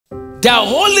The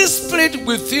Holy Spirit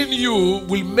within you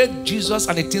will make Jesus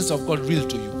and the things of God real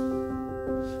to you.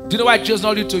 Do you know why Jesus is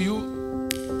not real to you?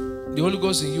 The Holy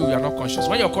Ghost in you, you are not conscious.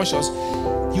 When you're conscious,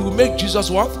 He will make Jesus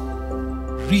what?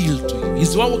 Real to you.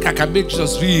 He's the one who can make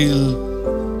Jesus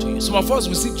real to you. Some of us,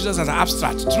 we see Jesus as an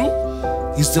abstract. True?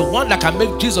 He's the one that can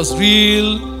make Jesus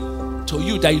real to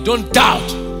you, that you don't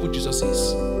doubt who Jesus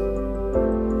is.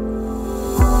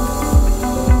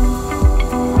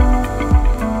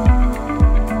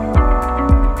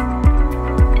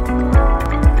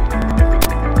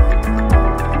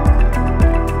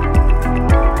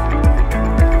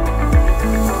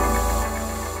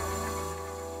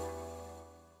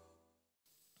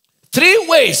 Three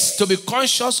ways to be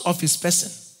conscious of His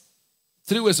person.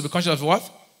 3 ways to be conscious of what?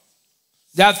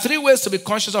 There are 3 ways to be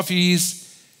conscious of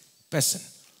His person.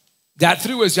 There are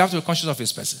 3 ways you have to be conscious of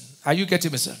His person. Are you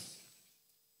getting me, sir?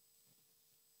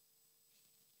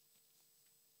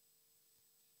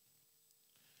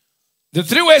 The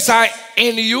 3 ways are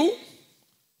in you,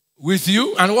 with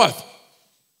you, and what?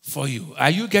 For you. Are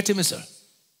you getting me, sir?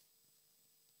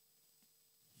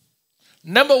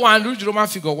 Number 1, read Roman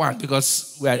figure 1,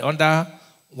 because we are under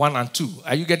 1 and 2.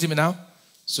 Are you getting me now?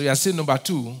 So you are seeing number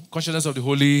 2, consciousness of the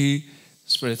Holy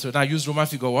Spirit. So now use Roman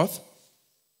figure what?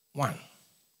 1.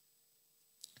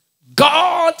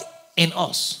 God in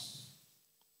us.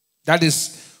 That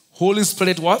is Holy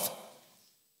Spirit what?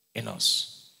 In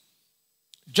us.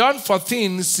 John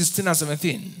 14, 16 and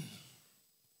 17.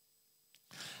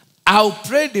 I'll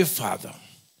pray the Father,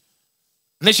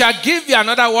 and He shall give you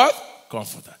another what?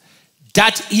 Comforter,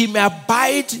 that He may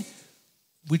abide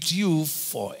with you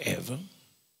forever.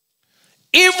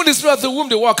 Even the Spirit of the whom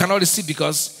the world cannot receive,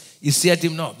 because He seeth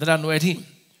Him not, neither knoweth Him.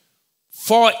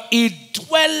 For He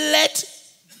dwelleth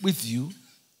with you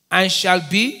and shall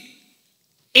be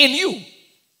in you.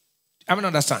 I mean,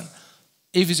 understand.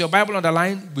 If it's your Bible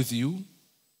underlined, with you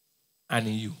and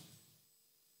in you.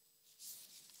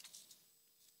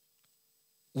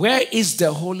 Where is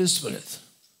the Holy Spirit?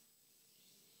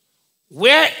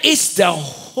 Where is the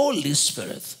Holy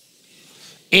Spirit?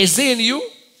 Is He in you?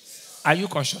 Are you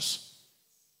conscious?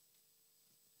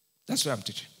 That's what I'm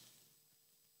teaching.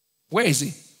 Where is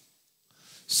He?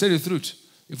 Say the truth.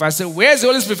 If I say, where is the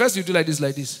Holy Spirit? First you do like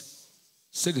this.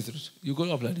 Say the truth. You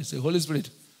go up like this. Say, Holy Spirit,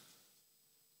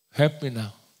 help me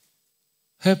now.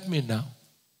 Help me now.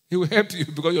 He will help you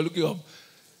because you're looking up.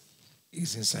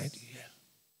 He's inside you.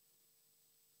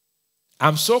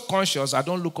 I'm so conscious, I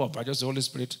don't look up. I just say, Holy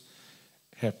Spirit,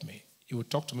 help me. He will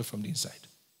talk to me from the inside.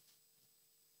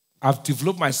 I've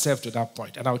developed myself to that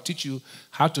point, and I'll teach you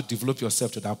how to develop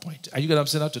yourself to that point. Are you getting what I'm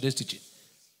saying now today's teaching?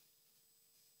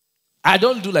 I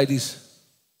don't do like this.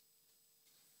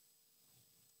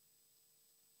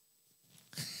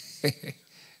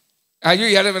 Are you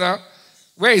hearing me now?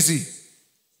 Where is He?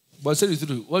 But say the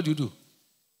truth. What do you do?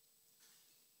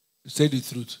 Say the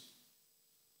truth.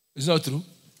 It's not true.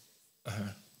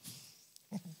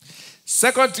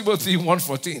 2 Timothy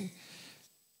 1:14.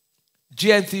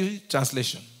 GNT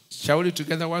translation. Shall we read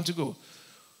together? 1 to go.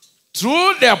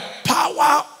 Through the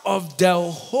power of the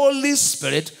Holy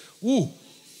Spirit. Who?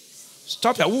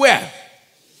 Stop here. Where?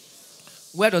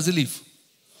 Where does He live?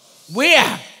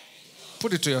 Where?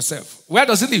 Put it to yourself. Where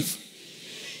does He live?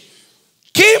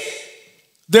 Keep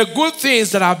the good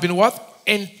things that have been what?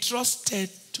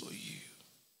 Entrusted to you.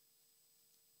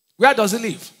 Where does He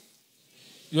live?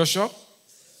 You're sure?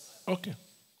 Okay.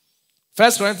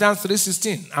 1 Corinthians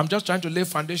 3:16. I'm just trying to lay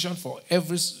foundation for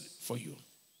you.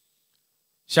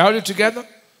 Shall we read together?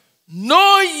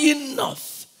 Know ye not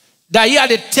that ye are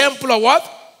the temple of what?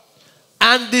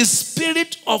 And the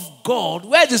Spirit of God.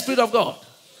 Where is the Spirit of God?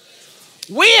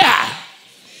 Where?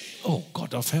 Oh,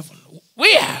 God of heaven.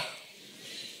 Where?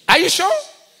 Are you sure?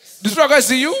 The Spirit of God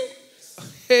is in you?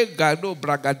 Where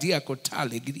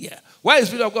is the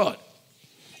Spirit of God?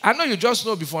 I know you just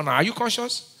know before now. Are you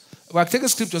conscious? Well, take a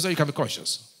scripture so you can be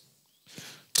conscious.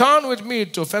 Turn with me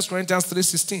to 1 Corinthians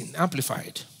 3:16,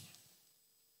 Amplified.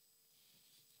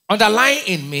 Underline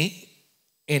in me,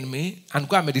 and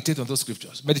go and meditate on those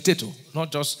scriptures. Meditate,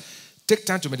 not just take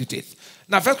time to meditate.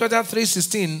 Now, 1 Corinthians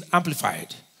 3:16,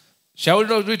 Amplified. Shall we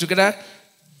read together?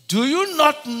 Do you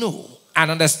not know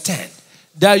and understand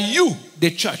that you,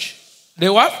 the church, the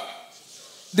what?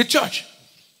 The church,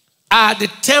 are the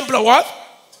temple of what?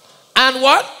 And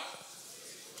what?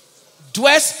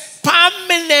 Dwells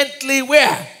permanently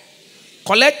where?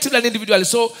 Collectively and individually.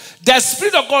 So the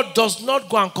Spirit of God does not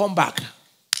go and come back.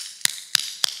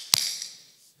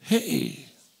 Hey.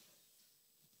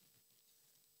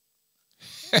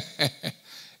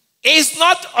 It's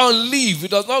not on leave.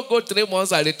 It does not go 3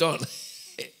 months and return.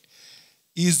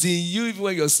 It's in you even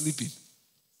when you're sleeping.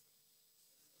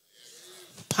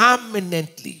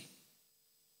 permanently.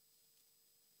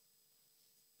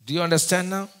 Do you understand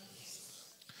now?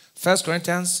 1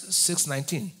 Corinthians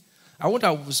 6:19. I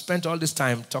wouldn't have spent all this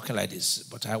time talking like this,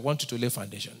 but I want you to lay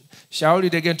foundation. Shall we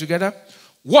read again together?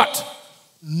 What?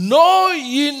 Know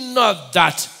ye not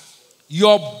that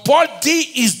your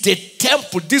body is the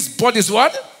temple? This body is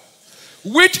what?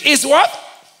 Which is what?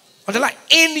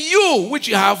 In you, which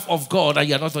you have of God, and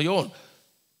you are not of your own.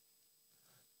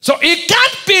 So it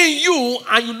can't be in you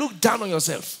and you look down on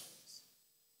yourself.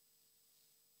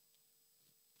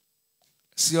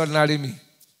 See ordinary me.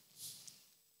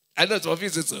 I know it's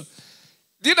obvious. So.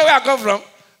 Do you know where I come from?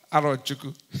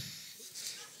 Arochuku.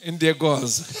 In the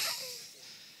gods.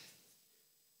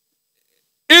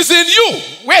 It's in you.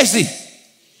 Where is he?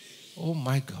 Oh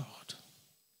my God.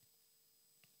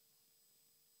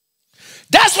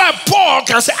 That's why Paul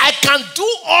can say, I can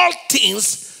do all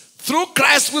things through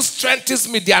Christ who strengthens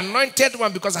me, the anointed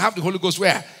one, because I have the Holy Ghost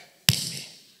where?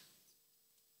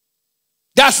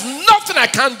 There's nothing I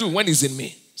can't do when he's in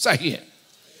me. So here.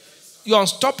 You're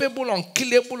unstoppable,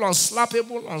 unkillable,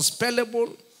 unslappable,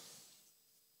 unspellable,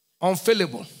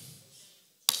 unfailable.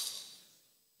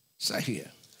 So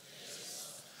here.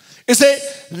 He said,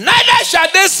 neither shall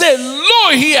they say,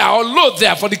 lo here or lo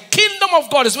there, for the kingdom of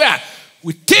God is where?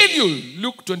 Within you.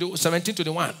 Luke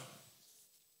 17:21.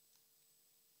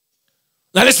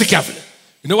 Now listen carefully.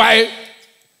 You know why?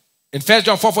 In 1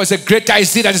 John 4:4 it says, greater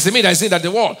is he that is in me than is he that is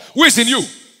in the world. Who is in you?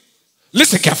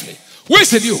 Listen carefully. Who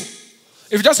is in you?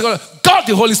 If you just go, God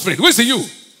the Holy Spirit. Who is in you?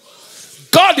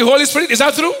 God the Holy Spirit. Is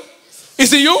that true?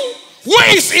 Is in you? Who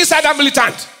is inside that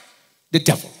militant? The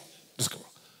devil.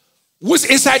 Who is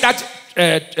inside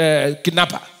that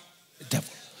kidnapper? The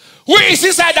devil. Who is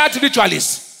inside that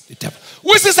ritualist? The devil.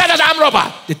 Who is inside that armed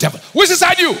robber? The devil. Who is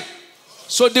inside you?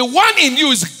 So the one in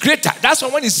you is greater. That's why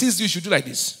when he sees you, you should do like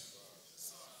this.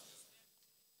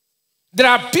 There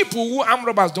are people who armed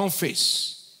robbers don't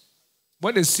face.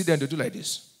 When they see them, they do like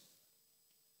this.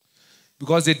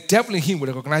 Because the devil in him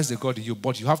will recognize the God in you,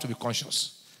 but you have to be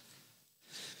conscious.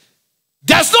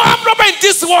 There's no armed robber in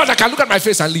this world that can look at my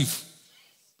face and leave.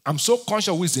 I'm so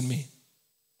conscious who is in me.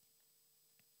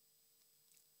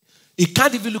 He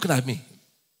can't even look at me.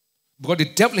 Because the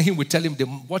devil in him will tell him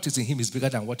what is in him is bigger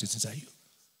than what is inside you.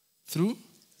 True?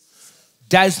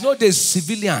 There is no day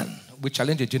civilian will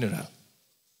challenge a general.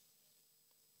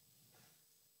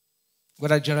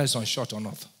 Whether general is on short or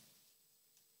not.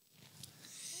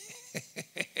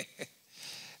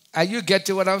 Are you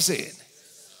getting what I'm saying?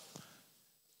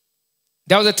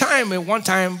 There was a time, one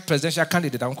time, presidential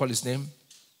candidate, I won't call his name,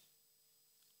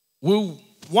 who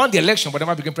won the election but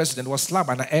never became president, was slapped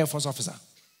by an Air Force officer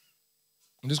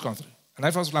in this country. An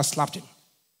Air Force officer slapped him.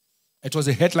 It was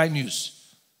a headline news.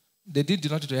 They did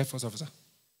nothing to the Air Force officer.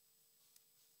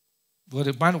 But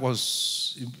the man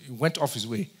he went off his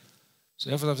way. So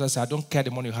the Air Force officer said, I don't care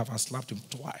the money you have, and slapped him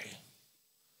twice.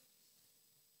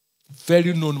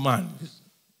 Very known man.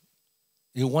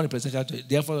 He won the presidential.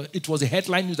 Therefore, it was a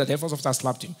headline news that the Air Force officer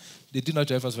slapped him. They did not to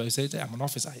the Air Force officer. He said, I'm an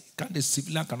officer. The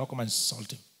civilian cannot come and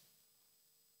insult him.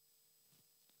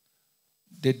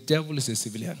 The devil is a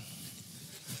civilian.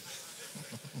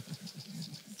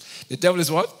 The devil is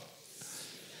what?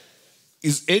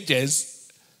 His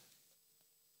agents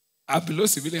are below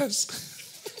civilians.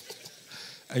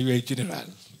 And you are a general.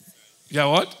 You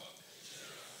are what?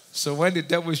 So when the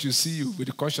devil should see you with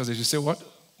the conscience, you say what?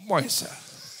 More, sir.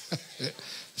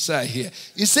 Sir, here.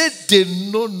 He said they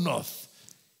know not.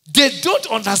 They don't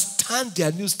understand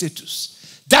their new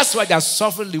status. That's why they are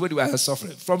suffering the way they are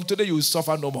suffering. From today, you will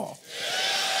suffer no more.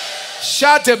 Yeah.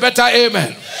 Shout a better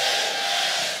amen.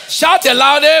 Yeah. Shout a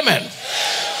loud amen.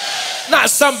 Yeah. Now,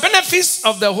 some benefits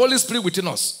of the Holy Spirit within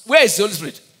us. Where is the Holy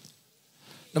Spirit?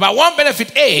 Number one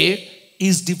benefit A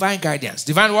is divine guidance.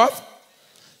 Divine what?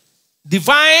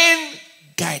 Divine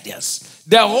guidance.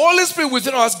 The Holy Spirit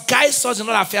within us guides us in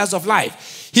all affairs of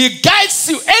life. He guides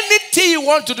you anything you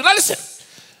want to do. Now listen.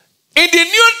 In the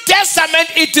New Testament,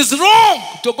 it is wrong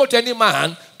to go to any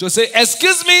man to say,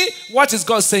 excuse me, what is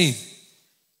God saying?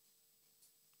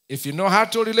 If you know how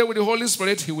to relate with the Holy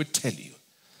Spirit, he will tell you.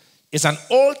 It's an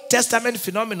Old Testament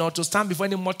phenomenon to stand before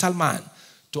any mortal man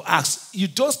to ask. You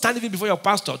don't stand even before your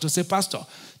pastor to say, Pastor,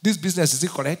 this business, is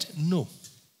it correct? No.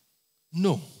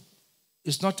 No.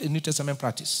 It's not a New Testament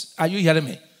practice. Are you hearing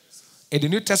me? In the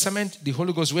New Testament, the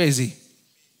Holy Ghost, where is he?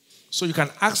 So you can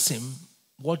ask him,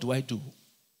 what do I do?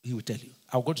 He will tell you.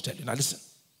 I'll go to tell you. Now listen.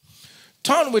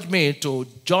 Turn with me to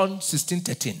John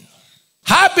 16:13.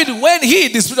 Happy when he,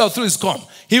 the Spirit of truth, is come.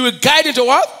 He will guide you to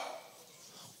what?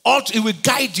 He will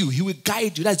guide you. He will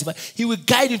guide you. That's divine. He will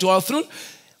guide you to all truth.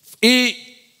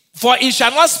 For he shall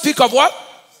not speak of what?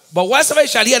 But whatsoever you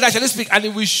shall hear, that shall he speak, and he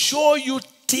will show you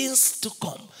things to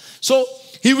come. So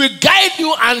he will guide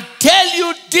you and tell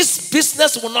you this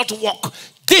business will not work.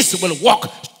 This will work.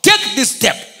 Take this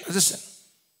step. Listen.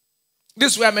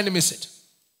 This is where many miss it.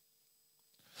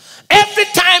 Every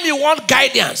time you want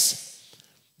guidance,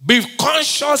 be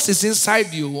conscious it's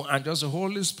inside you and just the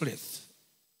Holy Spirit.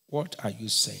 What are you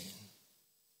saying?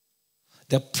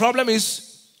 The problem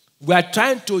is we are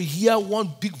trying to hear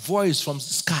one big voice from the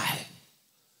sky.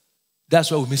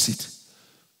 That's why we miss it.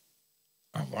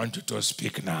 I want you to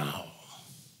speak now.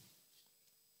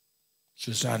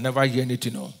 She said, I never hear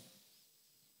anything. No.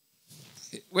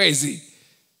 Where is he?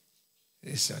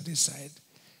 He's on this side.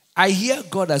 I hear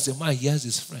God as a man hears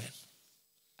his friend.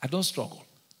 I don't struggle.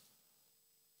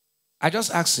 I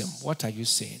just ask him, what are you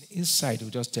saying? Inside, he'll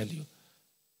just tell you,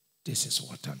 this is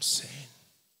what I'm saying.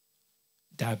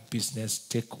 That business,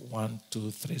 take 1,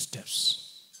 2, 3 steps.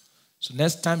 So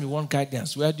next time you want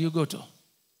guidance, where do you go to?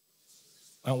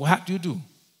 And what do you do?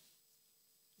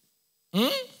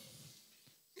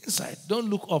 Inside. Don't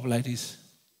look up like this.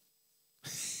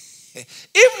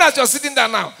 Even as you're sitting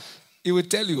down now, he will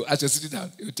tell you, as you're sitting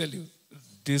down, he will tell you,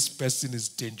 this person is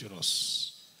dangerous.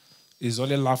 He's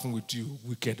only laughing with you,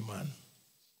 wicked man.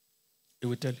 He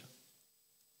will tell you.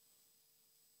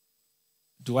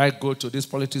 Do I go to this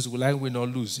politics? Will I win or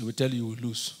lose? He will tell you you will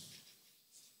lose.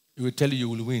 He will tell you you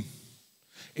will win.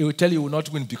 He will tell you you will not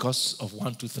win because of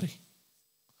 1, 2, 3.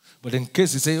 But in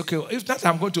case he say, okay, if not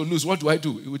I'm going to lose, what do I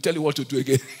do? He will tell you what to do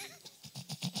again.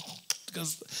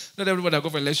 Because not everybody that go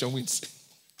for election wins.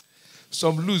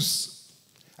 Some lose.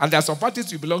 And there are some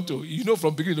parties you belong to. You know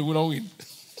from beginning they will not win.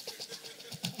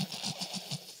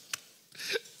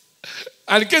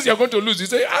 And in case you're going to lose, you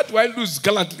say, how do I lose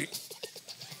gallantly?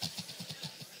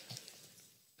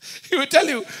 He will tell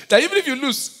you that even if you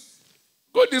lose,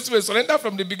 go this way, surrender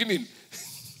from the beginning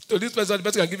to this person, the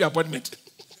person can give you an appointment.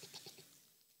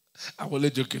 I'm only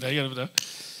joking.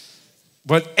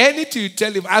 But anything you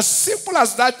tell him, as simple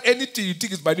as that, anything you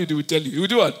think is by you, he will tell you. He will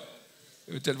do what?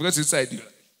 He will tell you, because it's inside you.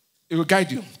 He will guide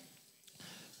you.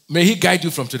 May he guide you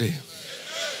from today.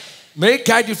 May he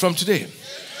guide you from today.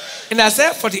 In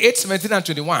Isaiah 48, 17 and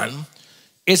 21,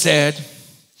 it said,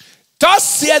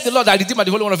 thus saith the Lord, that Redeemer,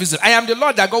 the Holy One of Israel, I am the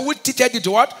Lord that God which teacheth thee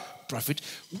to what? Prophet.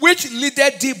 Which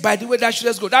leadeth thee by the way that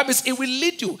shouldest go. That means it will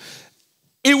lead you.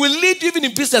 It will lead you even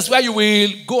in business where you will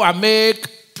go and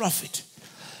make profit.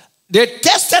 They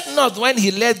tested not when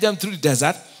he led them through the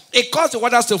desert. He caused the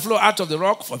waters to flow out of the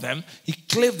rock for them. He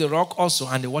clave the rock also,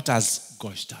 and the waters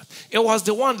gushed out. It was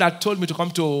the one that told me to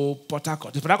come to Port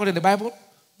Harcourt. Is Port Harcourt in the Bible?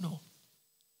 No.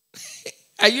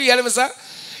 Are you hearing me, sir?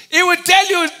 He will tell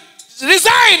you,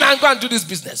 resign and go and do this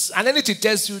business. And then it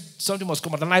tells you something must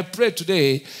come out. And I pray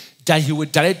today that he will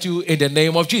direct you in the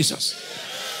name of Jesus.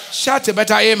 Amen. Shout a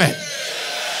better amen. Amen.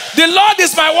 The Lord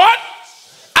is my what?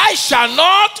 I shall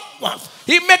not want.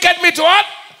 He maketh me to what?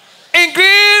 In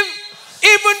green.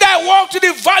 Even though I walk to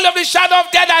the valley of the shadow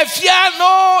of death, I fear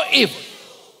no evil.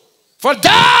 For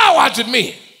thou art with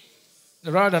me.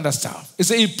 The rod and the staff. He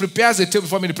said, he prepares a table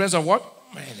before me in the presence of what?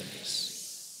 My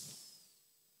enemies.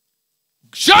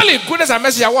 Surely goodness and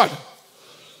mercy are what?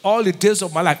 All the days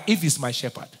of my life, if he's my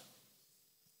shepherd.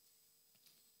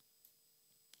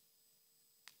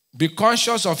 Be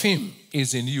conscious of him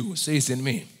is in you. Say it's in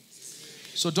me.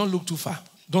 So don't look too far.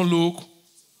 Don't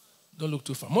look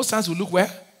too far. Most times we look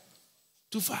where?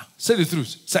 Too far. Say the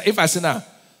truth. So if I say now,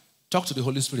 talk to the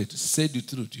Holy Spirit. Say the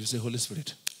truth. You say, Holy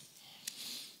Spirit,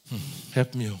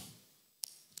 help me.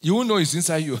 You won't know it's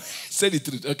inside you. Say the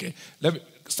truth. Okay. Let me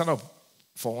stand up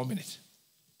for 1 minute.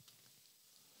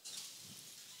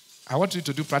 I want you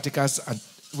to do practicals, and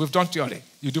we've done theory.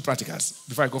 You do practicals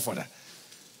before I go further.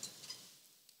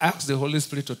 Ask the Holy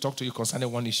Spirit to talk to you concerning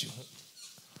one issue.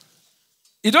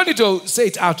 You don't need to say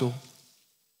it out.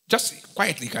 Just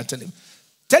quietly you can tell him.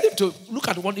 Tell him to look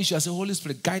at one issue and say, Holy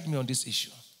Spirit, guide me on this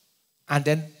issue. And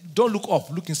then don't look up,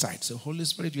 look inside. Say, Holy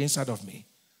Spirit, you're inside of me.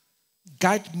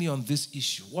 Guide me on this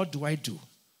issue. What do I do?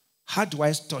 How do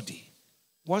I study?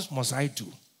 What must I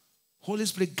do? Holy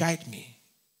Spirit, guide me.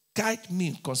 Guide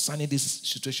me concerning this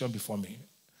situation before me.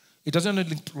 It doesn't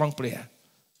need long prayer.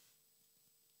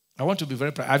 I want to be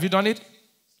very proud. Have you done it?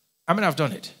 I mean, I've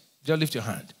done it. Just lift your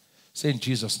hand. Say in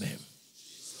Jesus' name.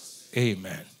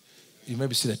 Amen. You may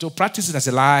be seated. So practice it as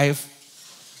a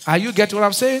life. Are you getting what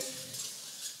I'm saying?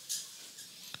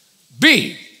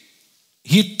 B,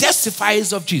 he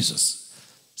testifies of Jesus.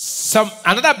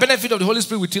 Another benefit of the Holy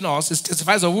Spirit within us is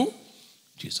testifies of who?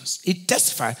 Jesus. He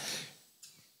testifies.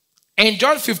 In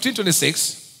John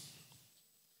 15:26,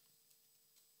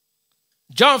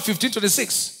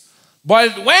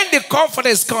 But when the Comforter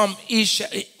is come,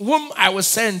 whom I will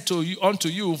send to you, unto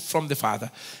you from the Father,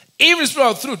 even the Spirit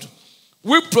of truth,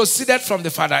 we proceeded from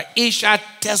the Father. He shall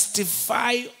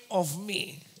testify of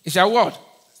me. He shall what?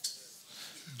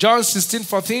 John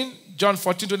 16:14, John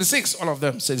 14:26. All of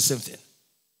them say the same thing.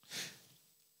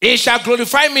 He shall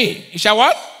glorify me. He shall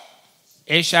what?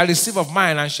 He shall receive of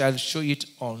mine and shall show it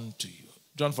unto you.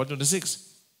 John 14:26.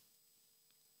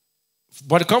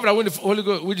 But the Comforter, when the Holy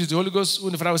Ghost, which is the Holy Ghost,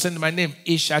 when the Father will send in my name,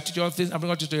 he shall teach you all things and bring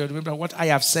unto you. Remember what I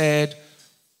have said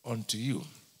unto you.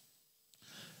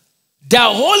 The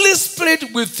Holy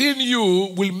Spirit within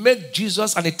you will make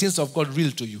Jesus and the things of God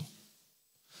real to you.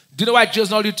 Do you know why Jesus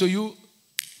is not real to you?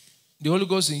 The Holy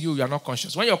Ghost in you, you are not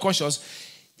conscious. When you're conscious,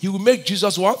 he will make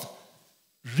Jesus what?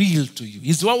 Real to you.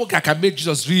 He's the one who can make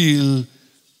Jesus real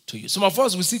to you. Some of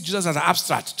us will see Jesus as an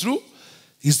abstract. True?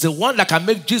 He's the one that can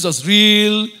make Jesus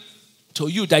real to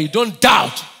you, that you don't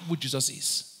doubt who Jesus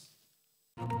is.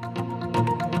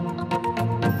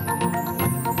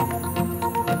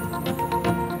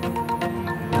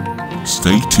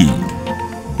 Stay tuned.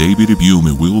 David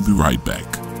Ibiyeomie will be right back.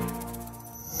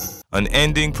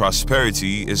 Unending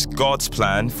prosperity is God's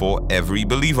plan for every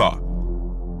believer.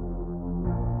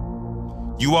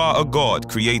 You are a God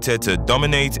created to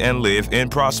dominate and live in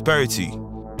prosperity.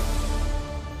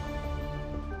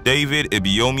 David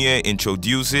Ibiyeomie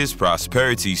introduces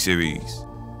Prosperity Series.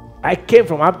 I came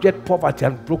from abject poverty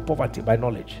and broke poverty by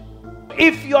knowledge.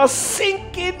 If you're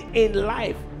sinking in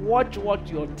life, watch what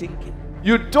you're thinking.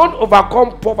 You don't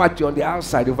overcome poverty on the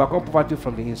outside, you overcome poverty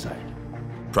from the inside.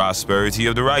 Prosperity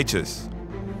of the righteous.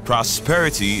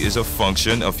 Prosperity is a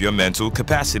function of your mental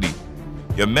capacity.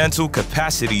 Your mental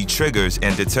capacity triggers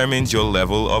and determines your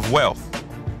level of wealth.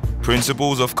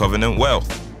 Principles of covenant wealth.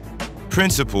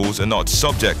 Principles are not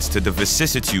subject to the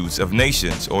vicissitudes of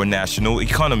nations or national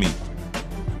economy.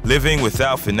 Living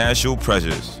without financial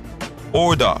pressures.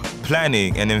 Order,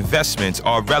 planning, and investments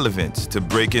are relevant to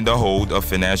breaking the hold of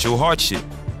financial hardship.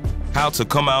 How to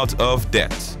come out of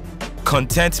debt.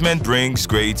 Contentment brings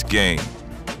great gain.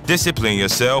 Discipline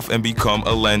yourself and become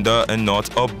a lender and not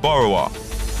a borrower.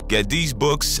 Get these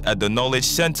books at the Knowledge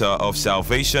Center of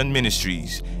Salvation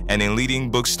Ministries and in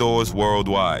leading bookstores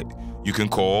worldwide. You can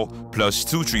call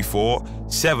 +234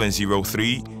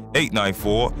 703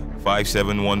 894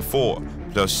 5714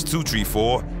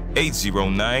 +234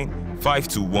 809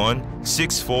 521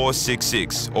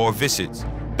 6466 or visit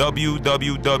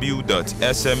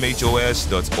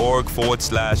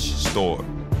www.smhos.org/store.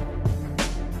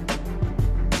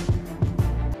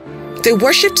 They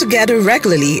worship together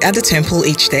regularly at the temple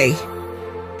each day.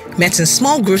 Met in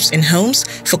small groups in homes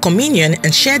for communion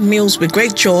and shared meals with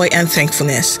great joy and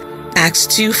thankfulness. Acts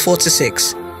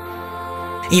 2:4-6.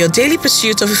 In your daily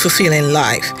pursuit of a fulfilling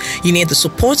life, you need the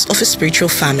support of a spiritual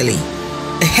family.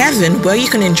 A heaven where you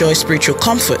can enjoy spiritual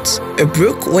comfort, a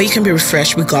brook where you can be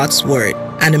refreshed with God's word,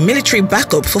 and a military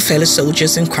backup for fellow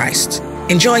soldiers in Christ.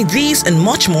 Enjoy these and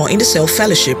much more in the Cell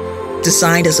Fellowship,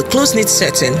 designed as a close-knit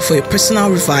setting for your personal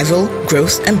revival,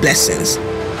 growth, and blessings.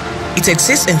 It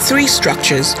exists in 3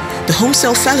 structures: the Home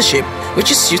Cell Fellowship,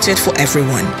 which is suited for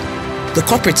everyone; the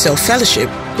Corporate Cell Fellowship,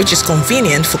 which is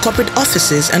convenient for corporate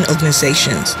offices and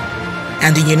organizations;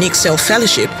 and the Unique Cell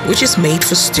Fellowship, which is made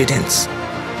for students.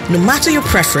 No matter your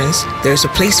preference, there is a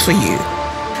place for you.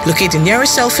 Locate the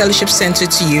nearest Cell Fellowship Center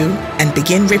to you and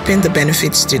begin reaping the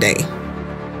benefits today.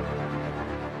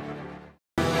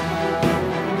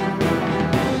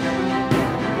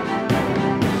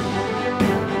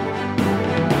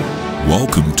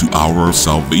 Welcome to Hour of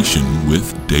Salvation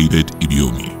with David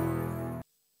Ibiyeomie.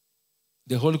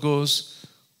 The Holy Ghost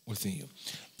within you.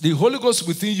 The Holy Ghost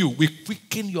within you will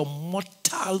quicken your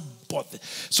mortal body.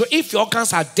 So if your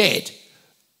organs are dead,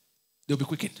 they'll be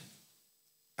quickened.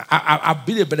 I've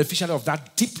been a beneficiary of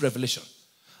that deep revelation.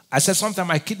 I said sometimes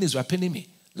my kidneys were paining me.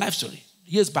 Life story.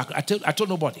 Years back, I told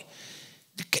nobody.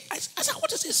 I said,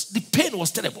 what is this? The pain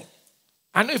was terrible.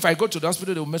 I know if I go to the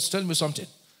hospital, they will tell me something.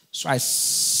 So I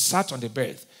sat on the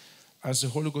bed and said,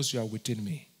 Holy Ghost, you are within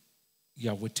me. You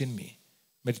are within me.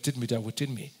 Meditate me, you are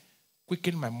within me.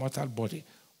 Quicken my mortal body.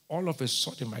 All of a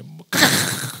sudden,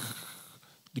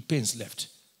 the pains left.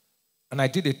 And I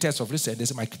did a test of recent. They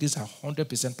said my kidneys are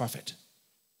 100% perfect.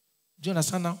 Do you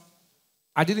understand now?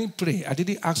 I didn't pray. I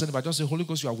didn't ask anybody. I just said, Holy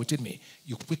Ghost, you are within me.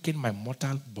 You quicken my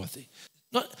mortal body.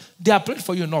 No, they are praying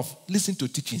for you enough. Listen to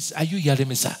teachings. Are you hearing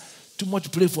me, sir? Too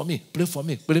much, pray for me. Pray for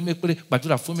me. Pray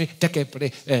for me. Take a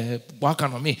pray. Work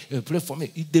on me. Pray for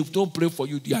me. If they don't pray for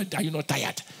you, are you not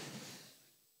tired?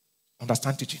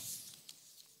 Understand teaching?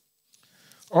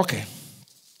 Okay.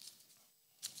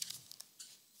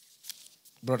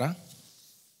 Brother.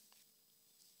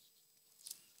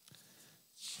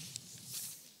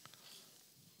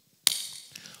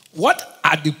 What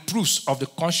are the proofs of the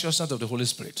consciousness of the Holy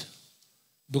Spirit?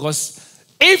 Because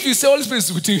if you say Holy Spirit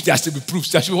is within you, there has to be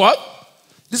proofs. There should be what?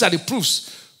 These are the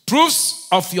proofs. Proofs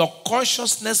of your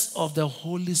consciousness of the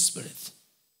Holy Spirit.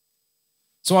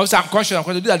 So I say I'm conscious.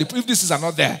 These are the proofs. If these are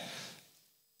not there,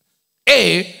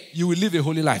 A, you will live a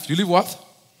holy life. You live what?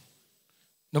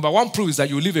 Number one proof is that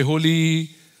you will live a holy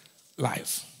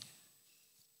life.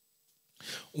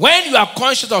 When you are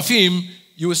conscious of Him,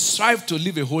 you will strive to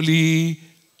live a holy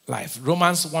life.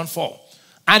 Romans 1:4.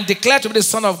 And declare to be the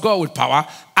Son of God with power,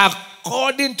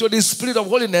 according to the Spirit of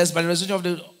holiness by the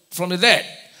resurrection from the dead.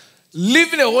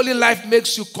 Living a holy life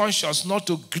makes you conscious not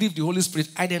to grieve the Holy Spirit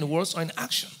either in words or in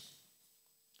action.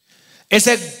 It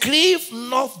said, grieve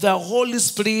not the Holy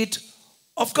Spirit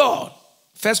of God.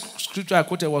 First scripture I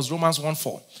quoted was Romans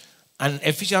 1:4 and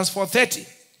Ephesians 4:30.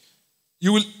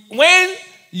 When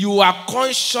you are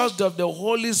conscious of the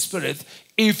Holy Spirit,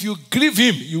 if you grieve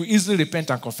Him, you easily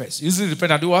repent and confess. You easily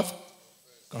repent and do what?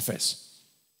 Confess.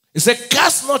 He said,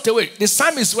 cast not away. The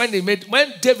psalmist, when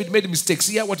David made mistakes,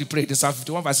 hear what he prayed in Psalm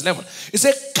 51 verse 11. He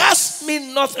said, cast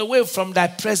me not away from thy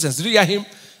presence. Did you hear him?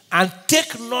 And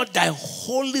take not thy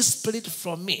Holy Spirit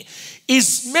from me.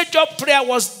 His major prayer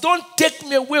was, don't take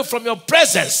me away from your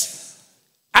presence.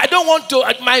 I don't want to,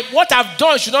 what I've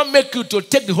done should not make you to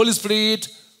take the Holy Spirit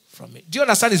from me. Do you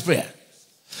understand his prayer?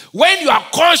 When you are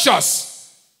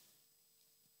conscious,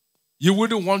 you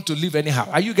wouldn't want to live anyhow.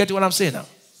 Are you getting what I'm saying now?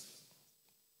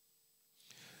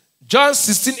 John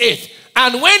 16:8.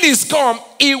 And when he's come,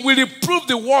 he will reprove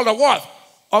the world of what?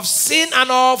 Of sin and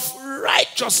of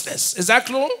righteousness. Is that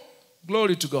clear?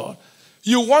 Glory to God.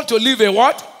 You want to live a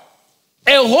what?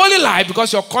 A holy life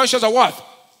because you're conscious of what?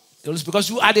 Because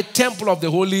you are the temple of the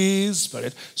Holy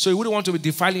Spirit. So you wouldn't want to be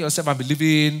defiling yourself and be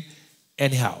living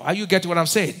anyhow. Are you getting what I'm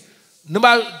saying?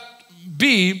 Number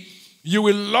B, you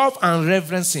will love and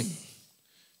reverence him.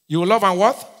 You will love and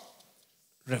what?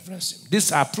 Reverence him.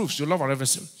 These are proofs. You love and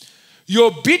reverence him.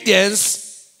 Your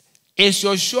obedience is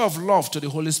your show of love to the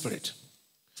Holy Spirit.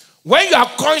 When you are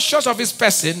conscious of his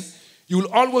person, you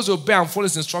will always obey and follow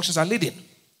his instructions and leading.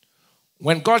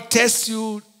 When God tells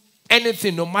you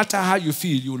anything, no matter how you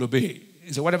feel, you will obey.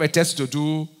 He said, whatever he tells you to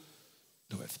do,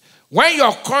 do it. When you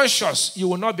are conscious, you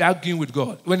will not be arguing with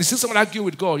God. When you see someone arguing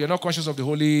with God, you're not conscious of the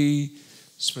Holy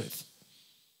Spirit.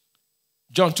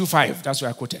 John 2:5, that's what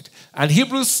I quoted. And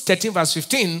Hebrews 13 verse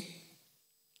 15,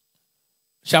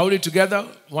 shall we read together?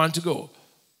 One to go.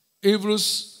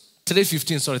 Hebrews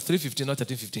 3:15, not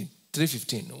 13:15.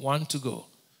 3:15, one to go.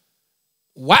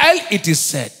 While it is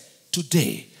said,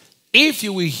 today, if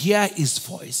you will hear his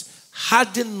voice,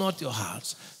 harden not your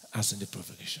hearts as in the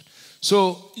provocation.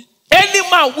 So, any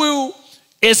man who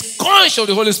is conscious of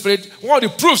the Holy Spirit, one of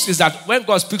the proofs is that when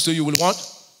God speaks to you, you will want?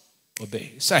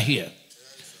 Obey. It's here.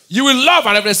 You will love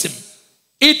and reverence him.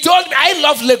 He told me, I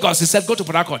love Lagos. He said, go to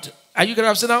Port Harcourt. Are you getting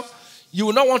what I'm saying now? You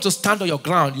will not want to stand on your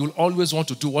ground. You will always want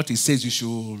to do what he says you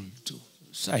should do.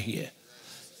 It's here.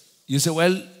 You say,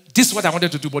 well, this is what I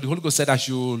wanted to do, but the Holy Ghost said I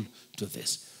should do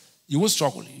this. You won't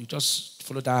struggle. You just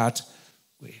follow that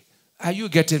way. Are you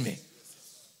getting me?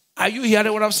 Are you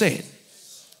hearing what I'm saying?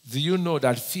 Do you know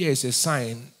that fear is a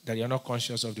sign that you're not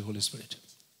conscious of the Holy Spirit?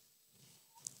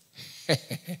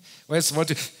 Where's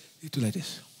somebody? You do like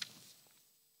this.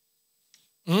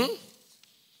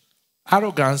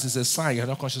 Arrogance is a sign you're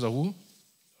not conscious of who? Holy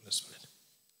Spirit.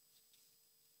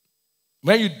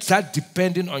 When you start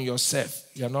depending on yourself,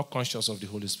 you're not conscious of the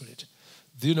Holy Spirit.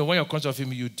 Do you know when you're conscious of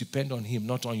him, you depend on him,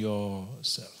 not on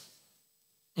yourself?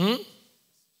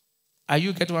 Are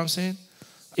you getting what I'm saying?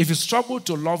 If you struggle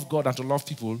to love God and to love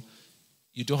people,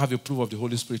 you don't have a proof of the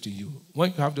Holy Spirit in you.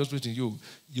 When you have the Holy Spirit in you,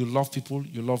 you love people,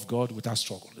 you love God without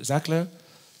struggle. Is that clear?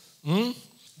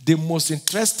 The most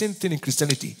interesting thing in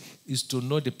Christianity is to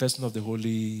know the person of the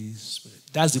Holy Spirit.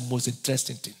 That's the most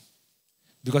interesting thing.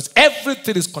 Because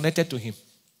everything is connected to him.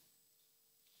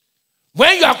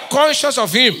 When you are conscious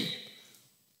of him,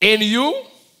 in you,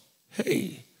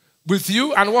 hey, with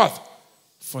you, and what?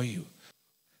 For you.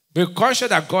 Be conscious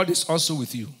that God is also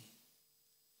with you.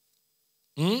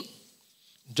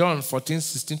 John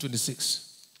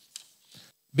 14:16-26.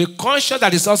 Be conscious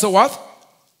that it's also what?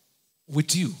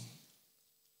 With you.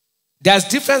 There's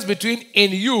difference between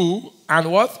in you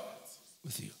and what?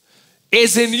 With you.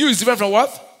 Is in you is different from what?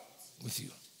 With you.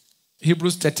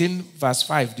 Hebrews 13 verse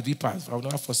 5, the B part. I will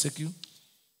not forsake you.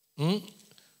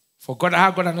 For God,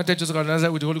 how God anointed Joseph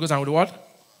with the Holy Ghost and with what?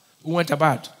 Who went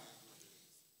about?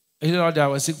 You know that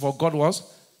was sick, for God was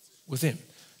with him.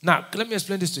 Now, let me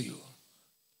explain this to you.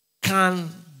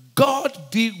 Can God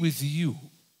be with you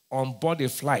on board a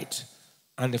flight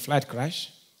and the flight crash?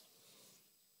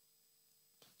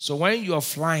 So when you are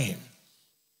flying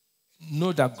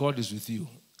know that God is with you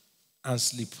and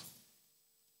sleep.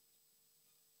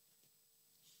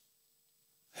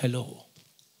 Hello.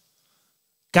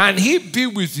 Can he be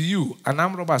with you and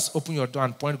armed robbers open your door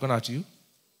and point gun at you?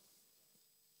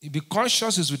 You be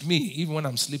conscious is with me even when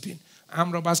I'm sleeping.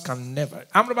 Armed robbers can never.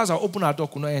 Armed robbers are open our door,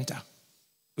 could not enter.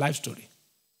 Life story.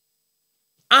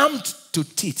 Armed to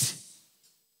teeth.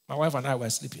 My wife and I were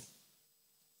sleeping.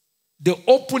 They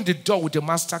opened the door with a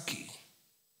master key.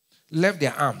 Left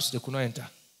their arms, they could not enter.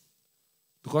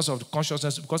 Because of the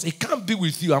consciousness, because it can't be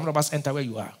with you. Armed robbers enter where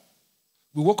you are.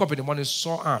 We woke up in the morning,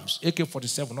 saw arms,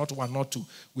 AK-47, not one, not two,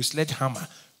 with sledgehammer,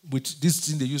 with this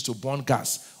thing they used to burn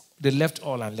gas. They left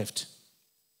all and left.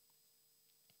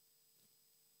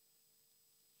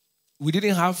 We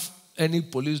didn't have any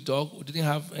police dog, we didn't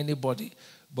have anybody,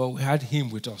 but we had him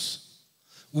with us.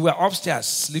 We were upstairs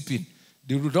sleeping.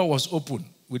 The door was open.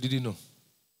 We didn't know.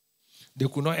 They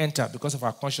could not enter because of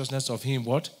our consciousness of him,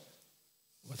 what?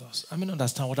 With us. I mean,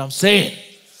 understand what I'm saying.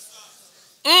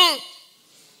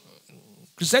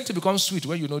 Christianity becomes sweet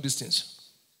when you know these things.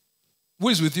 Who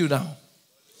is with you now?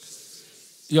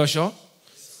 You're sure?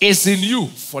 It's in you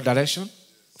for direction,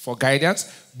 for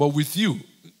guidance, but with you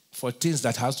for things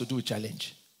that has to do with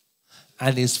challenge.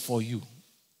 And it's for you.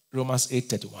 Romans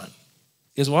 8:31.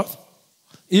 Is what?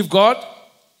 If God,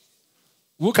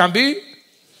 who can be?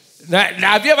 Now,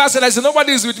 have you ever said, I said,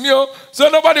 nobody is with me, so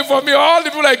nobody for me, all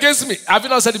the people are against me. Have you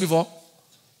not said it before?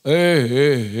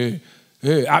 Hey.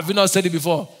 Have you not said it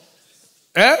before?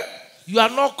 You are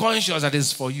not conscious that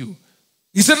it's for you.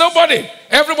 He said, nobody.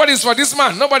 Everybody is for this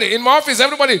man. Nobody. In my office,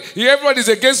 everybody is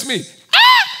against me.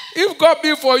 If God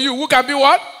be for you, who can be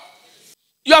what?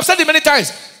 You have said it many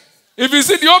times. If you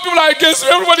see the old people are against me,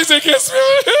 everybody is against me.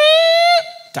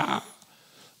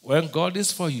 When God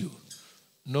is for you,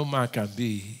 no man can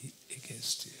be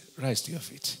against you. Rise to your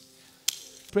feet.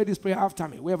 Pray this prayer after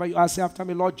me. Wherever you are, say after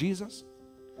me, Lord Jesus,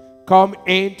 come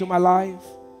into my life.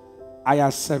 I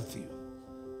accept you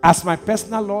as my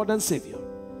personal Lord and Savior.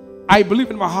 I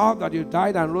believe in my heart that you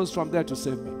died and rose from there to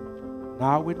save me.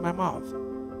 Now with my mouth,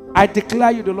 I declare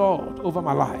you the Lord over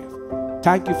my life.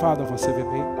 Thank you, Father, for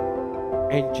saving me.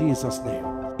 In Jesus' name.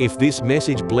 If this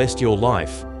message blessed your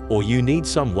life, or you need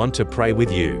someone to pray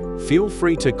with you, feel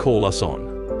free to call us on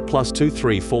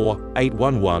 +234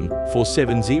 811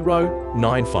 470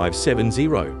 9570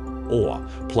 or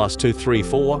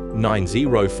 +234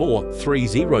 904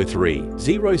 303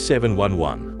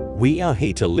 0711. We are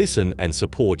here to listen and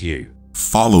support you.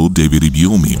 Follow David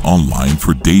Ibiyeomie online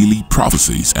for daily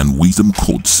prophecies and wisdom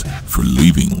quotes for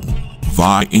living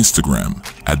via Instagram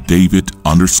at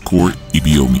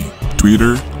David_Ibiyeomie,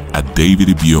 Twitter at David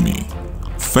Ibiyeomie,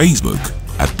 Facebook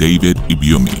at David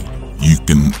Ibiyeomie. You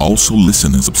can also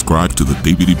listen and subscribe to the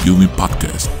David Ibiyeomie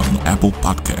podcast on Apple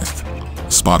Podcast,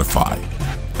 Spotify,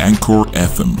 Anchor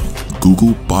FM,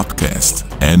 Google Podcast,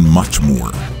 and much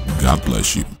more. God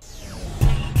bless you.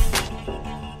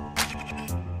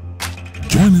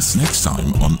 Join us next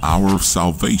time on Hour of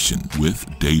Salvation with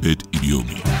David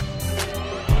Ibiyeomie.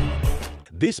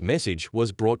 This message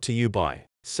was brought to you by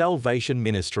Salvation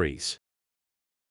Ministries.